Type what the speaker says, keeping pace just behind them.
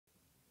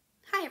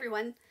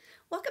everyone.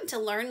 Welcome to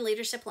Learn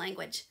Leadership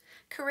Language.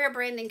 Career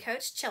branding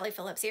coach Shelly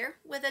Phillips here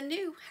with a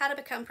new How to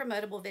Become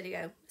Promotable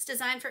video. It's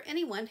designed for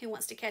anyone who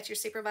wants to catch your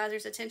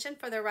supervisor's attention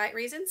for the right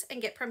reasons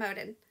and get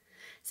promoted.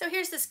 So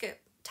here's the scoop.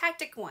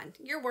 Tactic 1.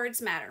 Your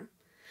words matter.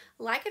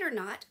 Like it or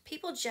not,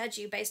 people judge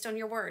you based on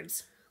your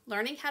words.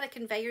 Learning how to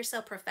convey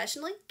yourself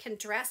professionally can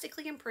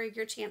drastically improve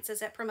your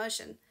chances at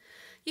promotion.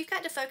 You've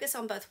got to focus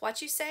on both what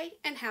you say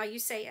and how you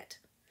say it.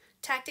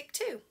 Tactic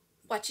 2.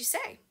 What you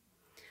say.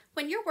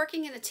 When you're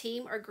working in a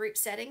team or group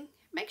setting,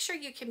 make sure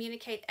you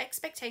communicate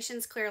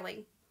expectations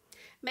clearly.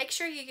 Make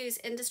sure you use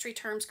industry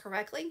terms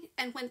correctly,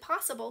 and when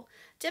possible,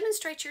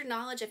 demonstrate your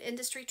knowledge of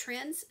industry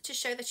trends to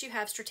show that you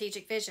have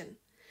strategic vision.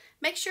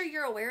 Make sure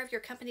you're aware of your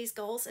company's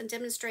goals and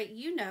demonstrate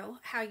you know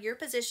how your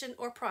position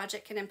or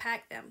project can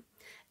impact them.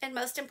 And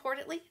most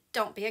importantly,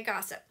 don't be a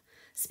gossip.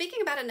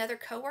 Speaking about another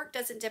coworker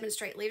doesn't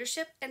demonstrate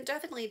leadership and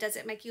definitely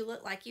doesn't make you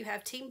look like you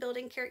have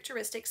team-building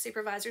characteristics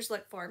supervisors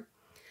look for.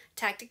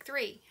 Tactic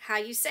 3. How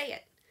you say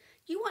it.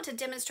 You want to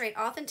demonstrate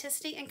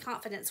authenticity and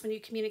confidence when you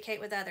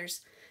communicate with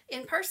others.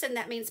 In person,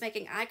 that means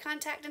making eye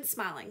contact and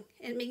smiling.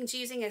 It means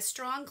using a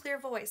strong, clear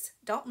voice.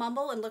 Don't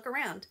mumble and look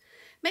around.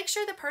 Make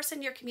sure the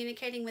person you're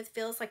communicating with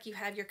feels like you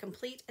have your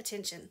complete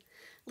attention.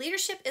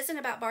 Leadership isn't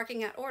about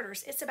barking out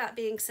orders. It's about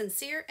being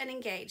sincere and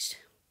engaged.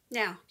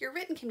 Now, your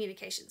written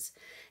communications.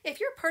 If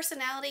your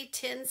personality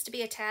tends to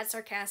be a tad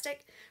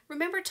sarcastic,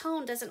 remember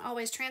tone doesn't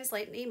always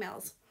translate in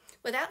emails.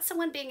 Without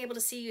someone being able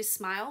to see you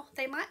smile,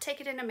 they might take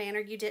it in a manner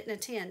you didn't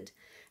intend.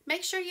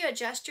 Make sure you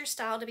adjust your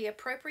style to be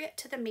appropriate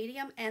to the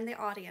medium and the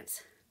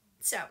audience.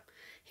 So,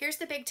 here's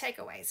the big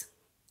takeaways.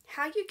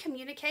 How you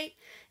communicate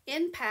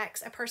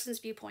impacts a person's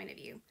viewpoint of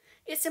you.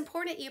 It's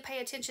important you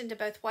pay attention to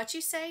both what you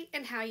say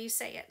and how you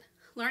say it.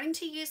 Learning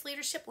to use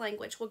leadership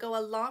language will go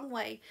a long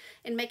way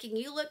in making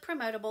you look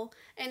promotable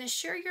and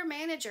assure your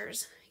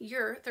managers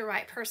you're the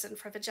right person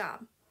for the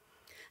job.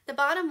 The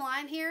bottom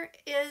line here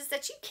is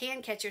that you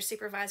can catch your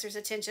supervisor's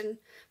attention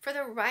for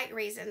the right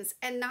reasons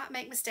and not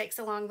make mistakes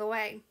along the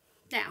way.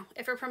 Now,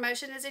 if a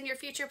promotion is in your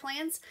future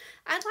plans,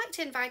 I'd like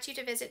to invite you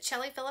to visit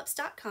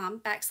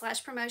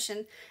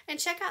shellyphillips.com/promotion and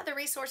check out the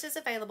resources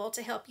available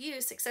to help you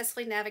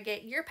successfully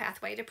navigate your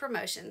pathway to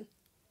promotion.